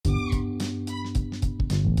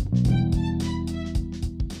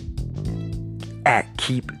at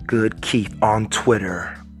Keep Good Keith on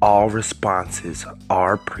Twitter. All responses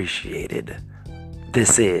are appreciated.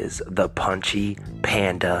 This is the Punchy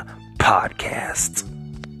Panda Podcast.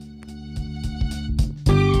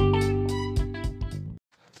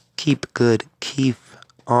 Keep Good Keith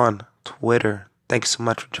on Twitter. Thanks so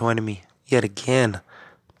much for joining me yet again.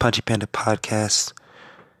 Punchy Panda Podcast.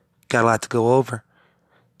 Got a lot to go over.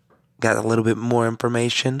 Got a little bit more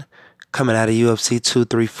information coming out of UFC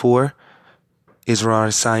 234. Israel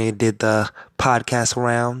Adesanya did the podcast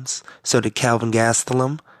rounds. So did Kelvin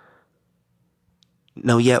Gastelum.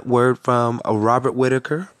 No yet word from Robert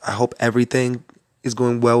Whittaker. I hope everything is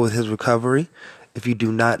going well with his recovery. If you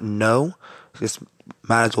do not know, just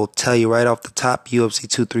might as well tell you right off the top. UFC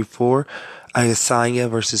 234, Adesanya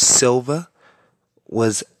versus Silva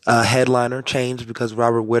was a headliner changed because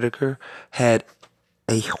Robert Whittaker had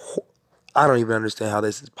I don't even understand how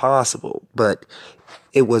this is possible, but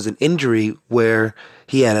it was an injury where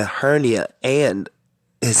he had a hernia and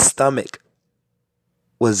his stomach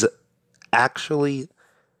was actually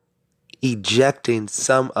ejecting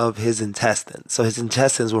some of his intestines. So his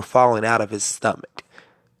intestines were falling out of his stomach.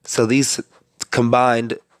 So these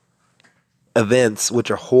combined events, which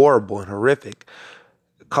are horrible and horrific,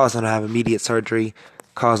 caused him to have immediate surgery,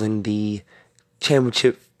 causing the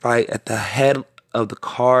championship fight at the head of the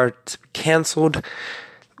card to be canceled.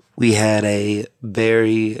 We had a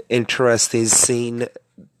very interesting scene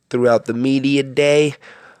throughout the media day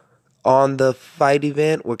on the fight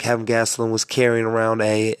event where Kelvin Gastelum was carrying around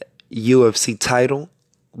a UFC title,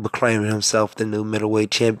 proclaiming himself the new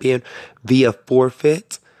middleweight champion via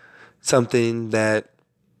forfeit, something that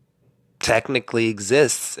technically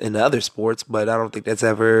exists in other sports, but I don't think that's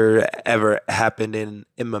ever happened in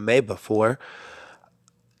MMA before.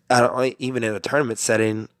 Even in a tournament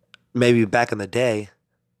setting, maybe back in the day.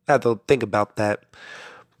 I have to think about that.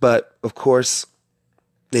 But, of course,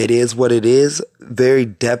 it is what it is. Very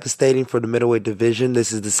devastating for the middleweight division.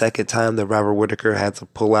 This is the second time that Robert Whittaker had to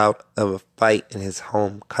pull out of a fight in his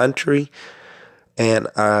home country. And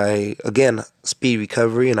speed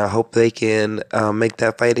recovery, and I hope they can make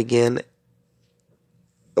that fight again,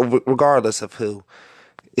 regardless of who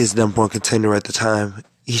is the number one contender at the time.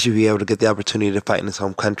 He should be able to get the opportunity to fight in his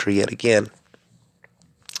home country yet again.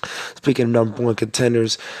 Speaking of number one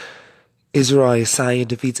contenders, Israel Adesanya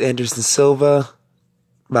defeats Anderson Silva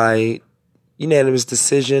by unanimous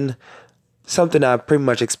decision. Something I pretty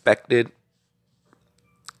much expected.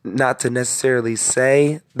 Not to necessarily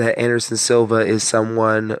say that Anderson Silva is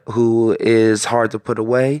someone who is hard to put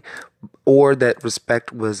away or that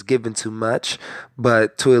respect was given too much,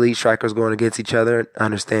 but two elite strikers going against each other, I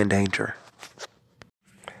understand danger.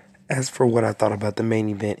 As for what I thought about the main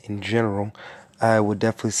event in general, I would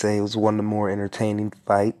definitely say it was one of the more entertaining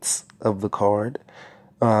fights of the card.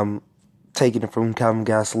 Taking it from Kelvin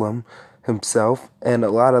Gastelum himself and a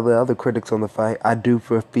lot of the other critics on the fight, I do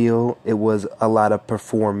feel it was a lot of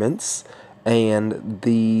performance and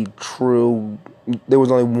there was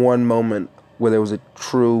only one moment where there was a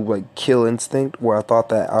true kill instinct where I thought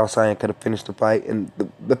that Adesanya could have finished the fight and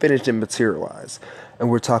the finish didn't materialize. And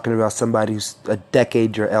we're talking about somebody who's a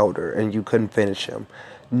decade your elder and you couldn't finish him.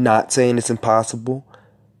 Not saying it's impossible.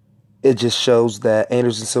 It just shows that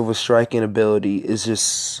Anderson Silva's striking ability is just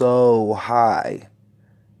so high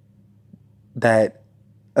that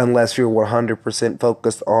unless you're 100%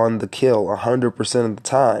 focused on the kill 100% of the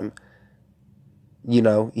time,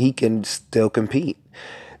 he can still compete.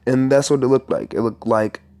 And that's what it looked like. It looked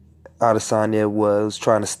like Adesanya was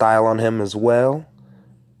trying to style on him as well.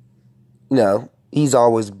 He's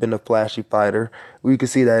always been a flashy fighter. We can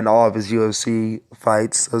see that in all of his UFC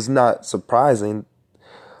fights. So it's not surprising,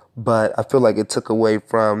 but I feel like it took away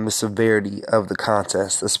from the severity of the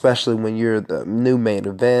contest, especially when you're the new main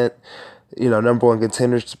event. Number one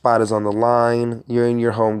contender spot is on the line. You're in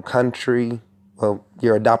your home country. Well,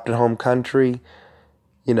 your adopted home country.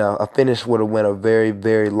 A finish would have went a very,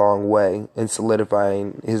 very long way in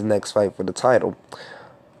solidifying his next fight for the title.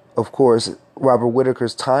 Of course, Robert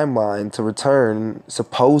Whittaker's timeline to return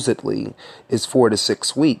supposedly is 4 to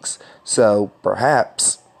 6 weeks. So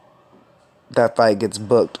perhaps that fight gets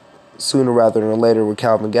booked sooner rather than later with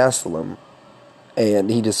Kelvin Gastelum and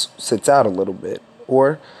he just sits out a little bit.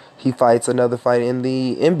 Or he fights another fight in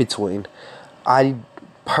the in-between. I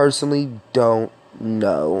personally don't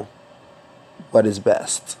know what is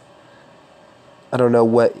best. I don't know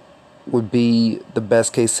what would be the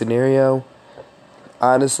best case scenario.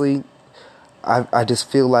 Honestly, I just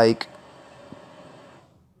feel like,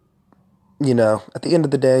 at the end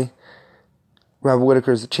of the day, Robert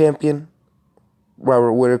Whittaker is a champion.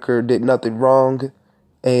 Robert Whittaker did nothing wrong.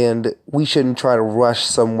 And we shouldn't try to rush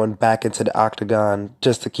someone back into the octagon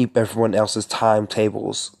just to keep everyone else's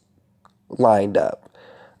timetables lined up.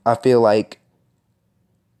 I feel like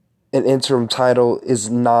an interim title is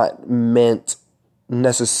not meant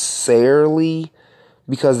necessarily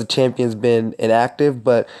because the champion's been inactive,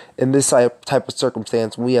 but in this type of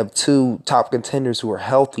circumstance, we have two top contenders who are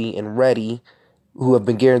healthy and ready, who have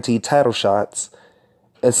been guaranteed title shots.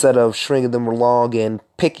 Instead of stringing them along and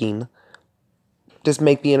picking, just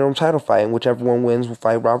make the interim title fight, and whichever one wins will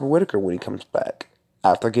fight Robert Whittaker when he comes back,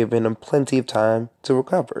 after giving him plenty of time to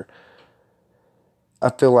recover.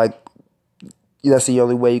 I feel like that's the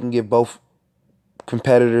only way you can give both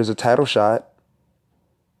competitors a title shot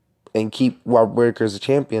and keep Robert Whittaker as a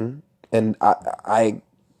champion. And I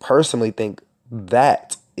personally think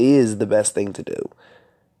that is the best thing to do.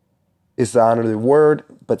 Is to honor the word,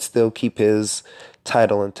 but still keep his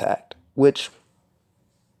title intact, which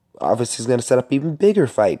obviously is going to set up even bigger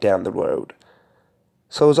fight down the road.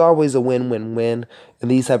 So it's always a win-win-win in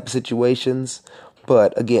these type of situations.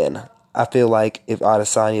 But again, I feel like if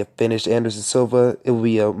Adesanya finished Anderson Silva, it would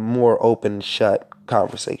be a more open, shut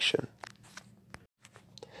conversation.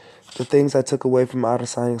 The things I took away from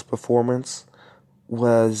Adesanya's performance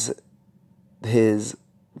was his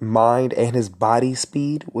mind and his body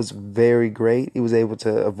speed was very great. He was able to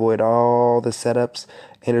avoid all the setups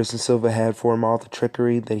Anderson Silva had for him, all the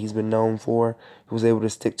trickery that he's been known for. He was able to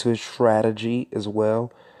stick to his strategy as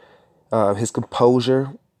well. His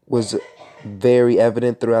composure was very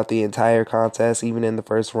evident throughout the entire contest, even in the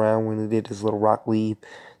first round when he did his little Rock Lee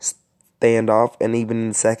standoff, and even in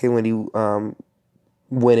the second when he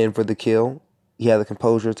went in for the kill. He had the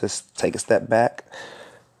composure to take a step back.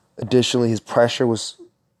 Additionally, his pressure was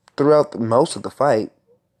throughout most of the fight,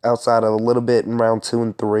 outside of a little bit in round 2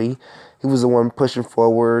 and 3. He was the one pushing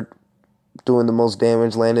forward, doing the most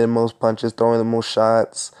damage, landing the most punches, throwing the most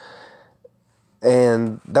shots.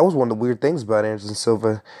 And that was one of the weird things about Anderson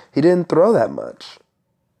Silva. He didn't throw that much.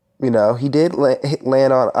 You know, he did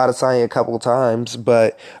land on Adesanya a couple of times,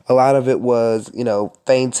 but a lot of it was,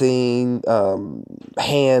 feinting,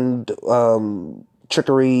 hand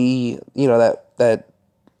trickery, that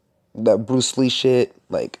Bruce Lee shit.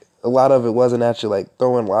 Like, a lot of it wasn't actually,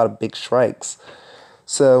 throwing a lot of big strikes.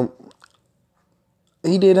 So,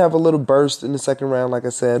 he did have a little burst in the second round, like I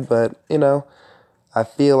said, but, I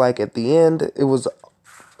feel like at the end, it was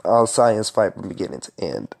Adesanya's fight from beginning to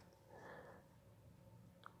end.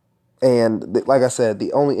 And like I said,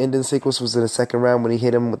 the only ending sequence was in the second round when he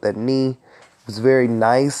hit him with that knee. It was very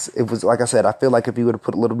nice. It was, like I said, I feel like if he would have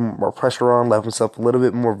put a little bit more pressure on, left himself a little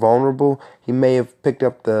bit more vulnerable, he may have picked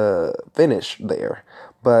up the finish there.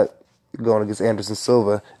 But going against Anderson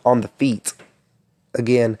Silva on the feet,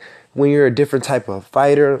 again, when you're a different type of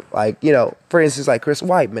fighter, for instance, like Chris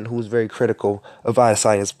Weidman, who was very critical of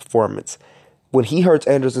Adesanya's performance. When he hurts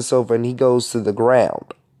Anderson Silva and he goes to the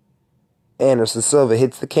ground, Anderson Silva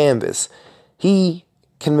hits the canvas, he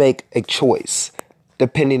can make a choice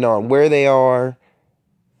depending on where they are,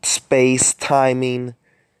 space, timing,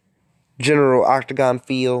 general octagon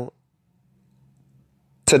feel,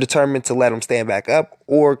 to determine to let him stand back up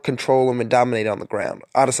or control him and dominate on the ground.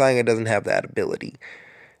 Adesanya doesn't have that ability.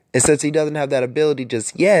 And since he doesn't have that ability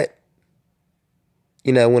just yet,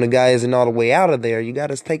 when a guy isn't all the way out of there, you got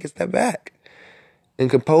to take a step back and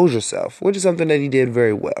compose yourself, which is something that he did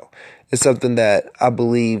very well. It's something that I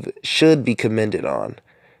believe should be commended on,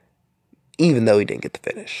 even though he didn't get the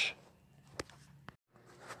finish.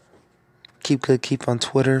 Keep good, keep on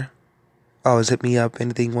Twitter. Always hit me up,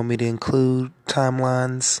 anything you want me to include,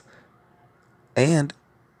 timelines, and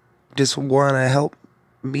just want to help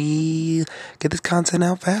me get this content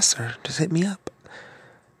out faster. Just hit me up.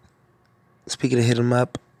 Speaking of hit him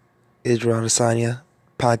up, Israel Adesanya,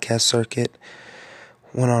 podcast circuit.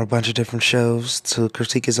 Went on a bunch of different shows to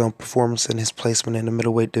critique his own performance and his placement in the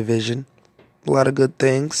middleweight division. A lot of good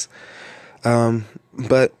things.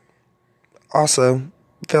 But also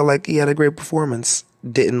felt like he had a great performance.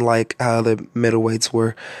 Didn't like how the middleweights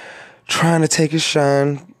were trying to take his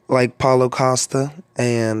shine, like Paulo Costa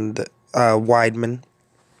and Weidman.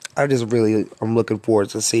 I'm looking forward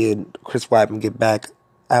to seeing Chris Weidman get back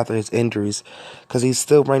after his injuries, because he's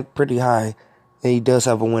still ranked pretty high, and he does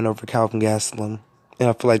have a win over Calvin Gastelum. And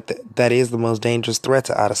I feel like that is the most dangerous threat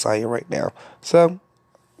to Adesanya right now. So,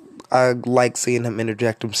 I like seeing him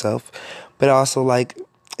interject himself. But I also like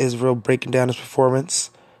Israel breaking down his performance.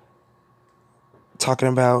 Talking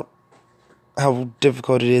about how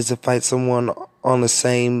difficult it is to fight someone on the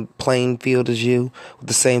same playing field as you, with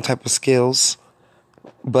the same type of skills.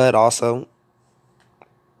 But also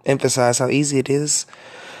emphasize how easy it is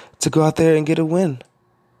to go out there and get a win.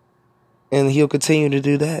 And he'll continue to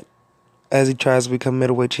do that as he tries to become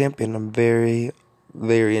middleweight champion. I'm very,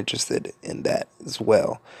 very interested in that as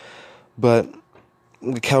well. But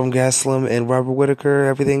with Kelvin Gastelum and Robert Whittaker,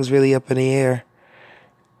 everything's really up in the air.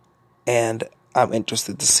 And I'm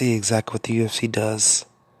interested to see exactly what the UFC does.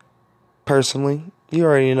 Personally, you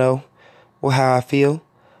already know how I feel.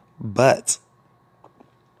 But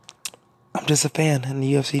I'm just a fan, and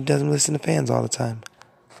the UFC doesn't listen to fans all the time.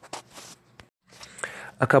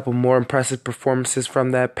 A couple more impressive performances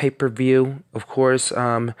from that pay-per-view. Of course,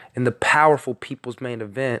 in the powerful People's Main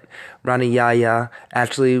Event, Rani Yahya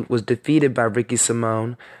actually was defeated by Ricky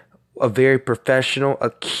Simón. A very professional,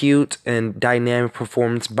 acute, and dynamic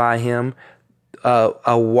performance by him.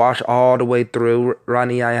 A wash all the way through.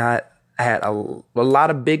 Rani Yahya had a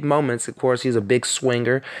lot of big moments. Of course, he's a big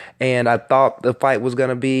swinger, and I thought the fight was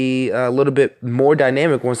going to be a little bit more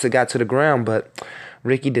dynamic once it got to the ground, but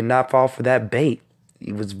Ricky did not fall for that bait.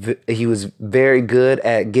 He was very good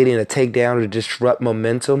at getting a takedown to disrupt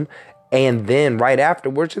momentum, and then right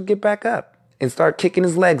afterwards, just get back up and start kicking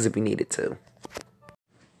his legs if he needed to.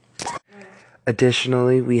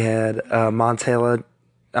 Additionally, we had Montana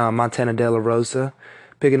De La Rosa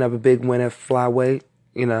picking up a big win at flyweight.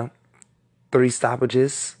 3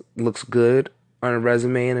 stoppages, looks good on a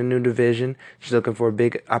resume in a new division. She's looking for a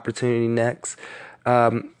big opportunity next.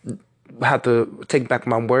 I have to take back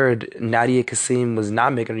my word. Nadia Kassem was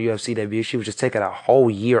not making her UFC debut. She was just taking a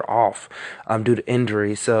whole year off due to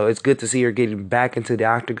injury. So it's good to see her getting back into the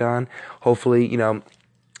octagon. Hopefully,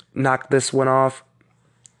 knock this one off.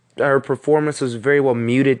 Her performance was very well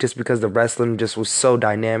muted just because the wrestling just was so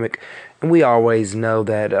dynamic. And we always know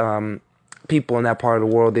that people in that part of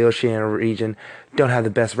the world, the Oceania region, don't have the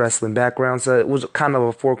best wrestling background. So it was kind of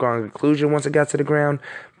a foregone conclusion once it got to the ground.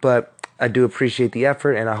 But I do appreciate the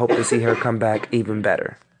effort, and I hope to see her come back even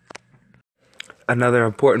better. Another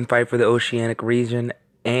important fight for the Oceanic region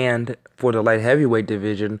and for the light heavyweight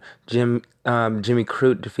division. Jimmy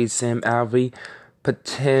Crute defeats Sam Alvey,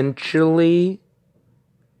 potentially,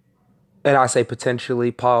 and I say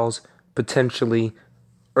potentially, pause, potentially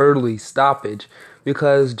early stoppage,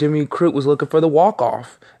 because Jimmy Crute was looking for the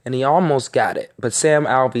walk-off, and he almost got it. But Sam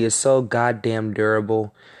Alvey is so goddamn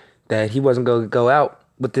durable that he wasn't going to go out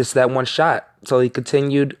with that one shot. So he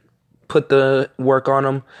continued, put the work on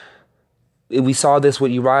him. We saw this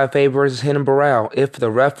with Uriah Faber versus Renan Barão. If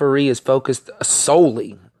the referee is focused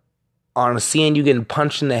solely on seeing you getting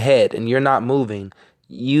punched in the head and you're not moving,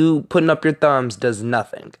 you putting up your thumbs does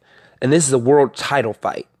nothing. And this is a world title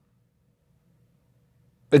fight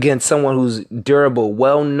against someone who's durable,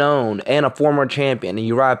 well-known, and a former champion. And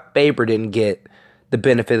Uriah Faber didn't get the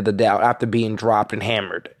benefit of the doubt after being dropped and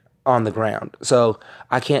hammered on the ground. So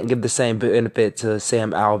I can't give the same benefit to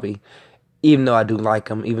Sam Alvey, even though I do like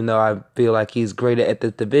him, even though I feel like he's greater at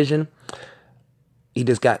this division. He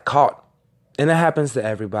just got caught. And that happens to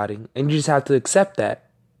everybody. And you just have to accept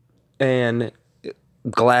that. And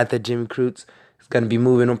glad that Jimmy Crute is going to be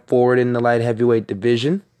moving forward in the light heavyweight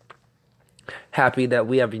division. Happy that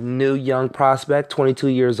we have a new young prospect, 22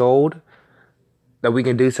 years old, that we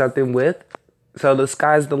can do something with. So the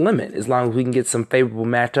sky's the limit as long as we can get some favorable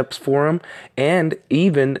matchups for him and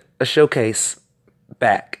even a showcase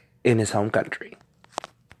back in his home country.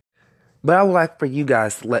 But I would like for you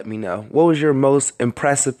guys to let me know, what was your most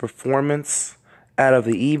impressive performance out of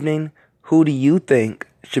the evening? Who do you think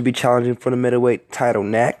should be challenging for the middleweight title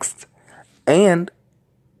next? And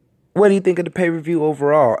what do you think of the pay-per-view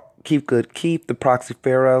overall? Keep good, keep the Proxy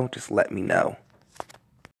Pharaoh. Just let me know.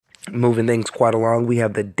 Moving things quite along, we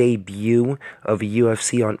have the debut of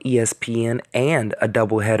UFC on ESPN and a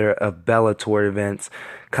doubleheader of Bellator events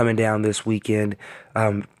coming down this weekend.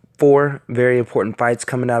 4 very important fights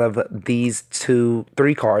coming out of these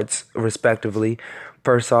 3 cards, respectively.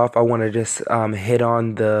 First off, I want to just hit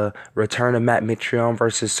on the return of Matt Mitrione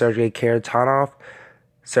versus Sergey Kharitonov.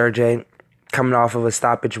 Sergey coming off of a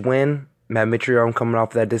stoppage win. Matt Mitrione coming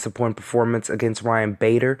off of that disappointing performance against Ryan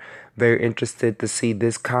Bader. Very interested to see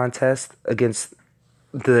this contest against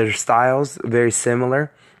their styles, very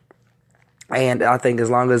similar. And I think as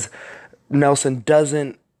long as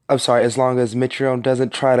Mitrione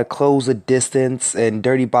doesn't try to close the distance and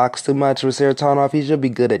dirty box too much with Kharitonov, he should be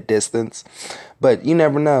good at distance. But you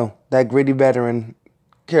never know. That gritty veteran,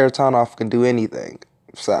 Kharitonov, can do anything.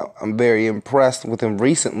 So I'm very impressed with him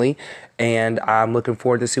recently, and I'm looking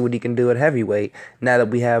forward to see what he can do at heavyweight. Now that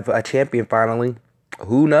we have a champion finally,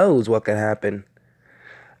 who knows what can happen.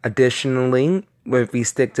 Additionally, if we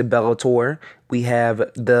stick to Bellator, we have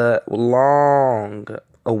the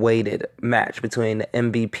long-awaited match between the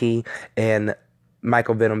MVP and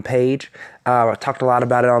Michael Venom Page. I talked a lot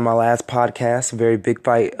about it on my last podcast. A very big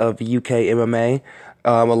fight of UK MMA.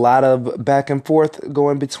 A lot of back and forth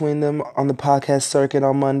going between them on the podcast circuit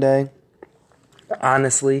on Monday.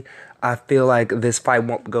 Honestly, I feel like this fight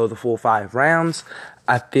won't go the full 5 rounds.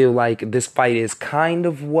 I feel like this fight is kind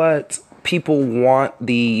of what people want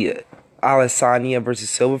the Adesanya versus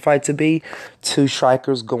Silva fight to be. 2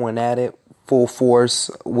 strikers going at it full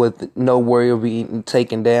force with no worry of being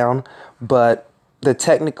taken down. But the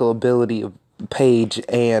technical ability of Page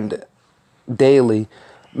and Daly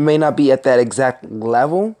may not be at that exact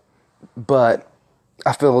level, but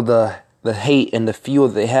I feel the hate and the fuel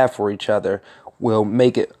that they have for each other will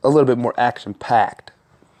make it a little bit more action-packed.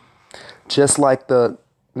 Just like the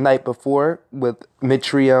night before with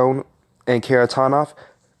Mitrione and Kharitonov,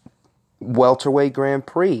 welterweight Grand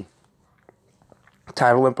Prix.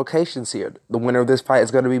 Title implications here. The winner of this fight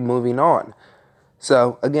is going to be moving on.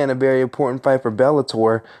 So, again, a very important fight for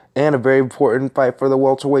Bellator and a very important fight for the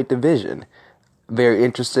welterweight division. Very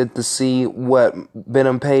interested to see what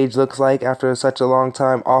Venom Page looks like after such a long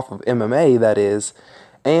time off of MMA, that is.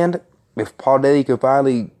 And if Paul Daly could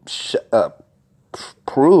finally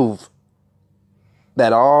prove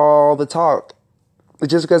that all the talk is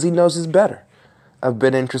just because he knows he's better. I've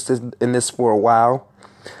been interested in this for a while.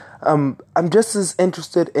 I'm just as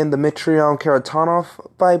interested in the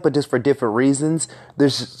Mitrione-Kharitonov fight, but just for different reasons.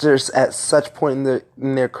 There's at such point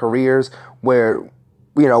in their careers where,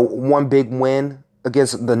 one big win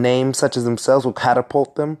against the name such as themselves will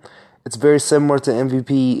catapult them. It's very similar to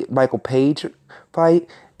MVP Michael Page fight.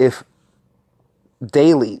 If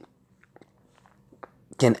Daly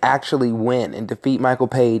can actually win and defeat Michael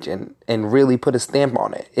Page and really put a stamp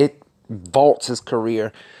on it, it vaults his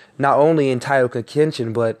career, not only in title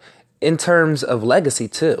contention, but in terms of legacy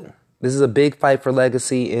too. This is a big fight for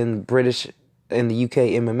legacy in the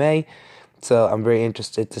UK MMA, so I'm very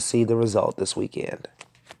interested to see the result this weekend.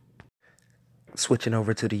 Switching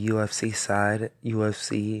over to the UFC side,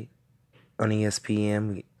 UFC on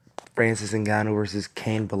ESPN, Francis Ngannou versus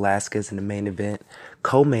Cain Velasquez in the main event.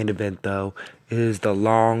 Co-main event, though, is the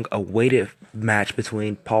long-awaited match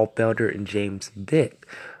between Paul Felder and James Vick.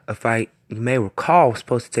 A fight you may recall was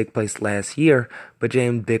supposed to take place last year, but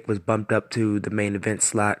James Vick was bumped up to the main event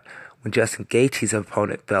slot when Justin Gaethje's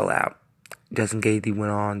opponent fell out. Justin Gaethje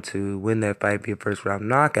went on to win that fight via first-round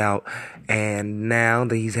knockout, and now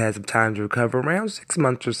that he's had some time to recover, around 6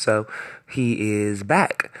 months or so, he is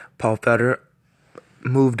back. Paul Felder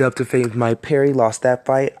moved up to face Mike Perry, lost that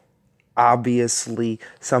fight. Obviously,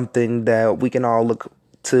 something that we can all look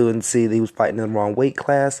to and see that he was fighting in the wrong weight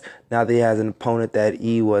class. Now that he has an opponent that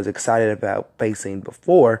he was excited about facing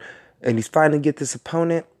before, and he's finally get this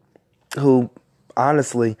opponent who,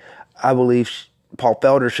 honestly, I believe Paul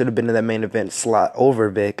Felder should have been in that main event slot over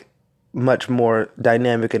Vick. Much more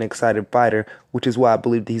dynamic and excited fighter, which is why I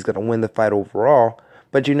believe that he's going to win the fight overall.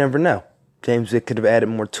 But you never know. James Vick could have added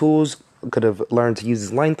more tools, could have learned to use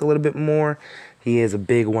his length a little bit more. He is a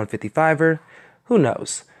big 155er. Who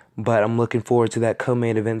knows? But I'm looking forward to that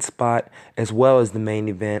co-main event spot as well as the main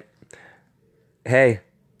event. Hey,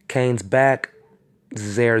 Cain's back. This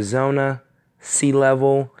is Arizona, sea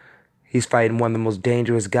level. He's fighting one of the most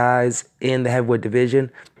dangerous guys in the heavyweight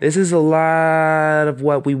division. This is a lot of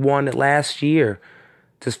what we wanted last year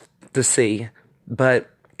to see. But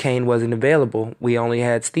Cain wasn't available. We only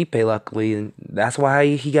had Stipe, luckily, and that's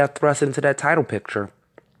why he got thrust into that title picture.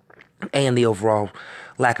 And the overall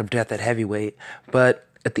lack of depth at heavyweight. But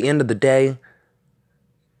at the end of the day,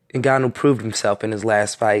 Ngannou proved himself in his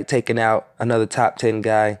last fight, taking out another top 10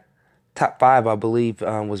 guy. Top 5, I believe,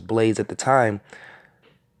 was Blaydes at the time.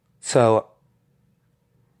 So,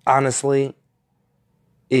 honestly,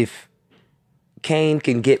 if Cain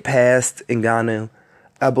can get past Ngannou,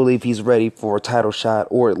 I believe he's ready for a title shot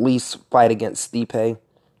or at least fight against Stipe.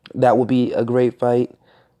 That would be a great fight.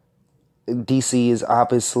 DC is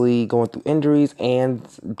obviously going through injuries and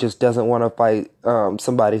just doesn't want to fight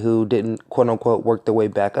somebody who didn't, quote-unquote, work their way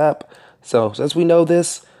back up. So, since we know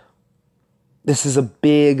this is a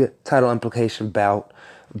big title implication bout,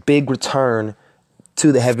 big return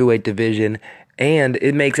to the heavyweight division, and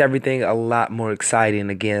it makes everything a lot more exciting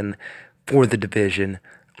again for the division.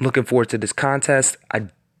 I'm looking forward to this contest. I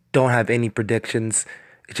don't have any predictions.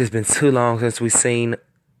 It's just been too long since we've seen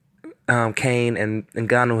Cain, and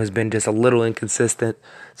Ngannou has been just a little inconsistent.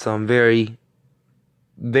 So I'm very,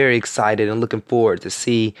 very excited and looking forward to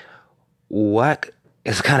see what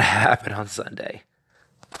is going to happen on Sunday.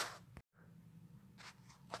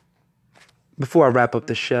 Before I wrap up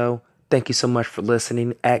the show, thank you so much for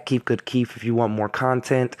listening. At Keep Good Keith, if you want more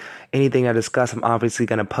content, anything I discuss, I'm obviously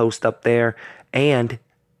going to post up there. And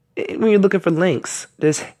when you're looking for links,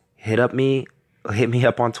 just hit me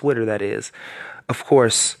up on Twitter, that is. Of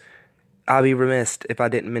course, I'll be remiss if I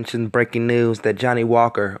didn't mention breaking news that Johnny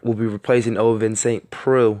Walker will be replacing Ovince St.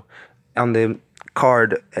 Preux on the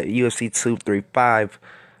card at UFC 235.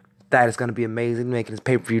 That is going to be amazing, making his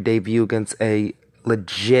pay-per-view debut against a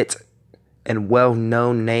legit and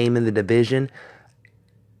well-known name in the division.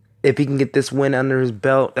 If he can get this win under his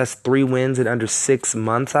belt, that's 3 wins in under 6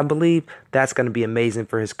 months, I believe. That's going to be amazing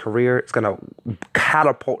for his career. It's going to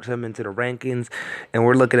catapult him into the rankings, and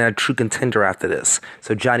we're looking at a true contender after this.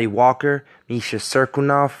 So Johnny Walker, Misha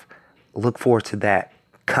Cirkunov, look forward to that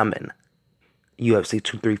coming. UFC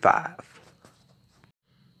 235.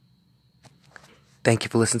 Thank you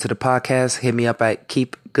for listening to the podcast. Hit me up at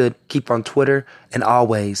Keep on Twitter, and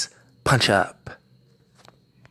always punch up.